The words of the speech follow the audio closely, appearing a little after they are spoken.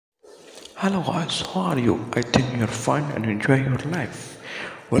Hello guys, how are you? I think you're fine and enjoy your life.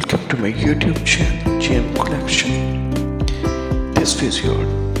 Welcome to my YouTube channel GM Collection. This video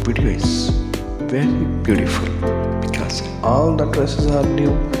is very beautiful because all the dresses are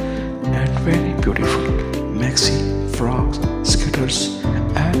new and very beautiful. Maxi, frocks, skaters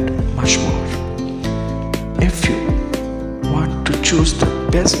and much more. If you want to choose the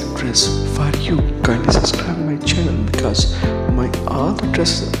best dress for you, kindly subscribe my channel because all the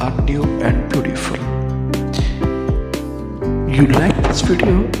dresses are new and beautiful. You like this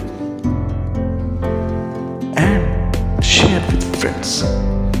video and share with friends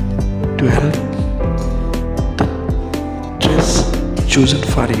to help the dress chosen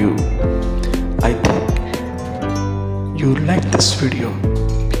for you. I think you like this video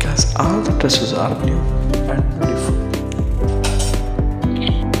because all the dresses are new and beautiful.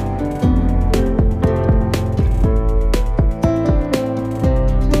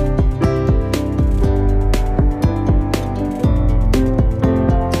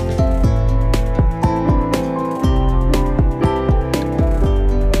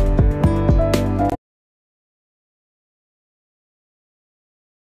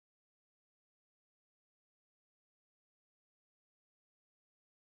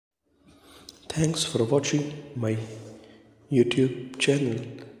 Thanks for watching my YouTube channel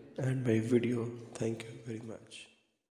and my video. Thank you very much.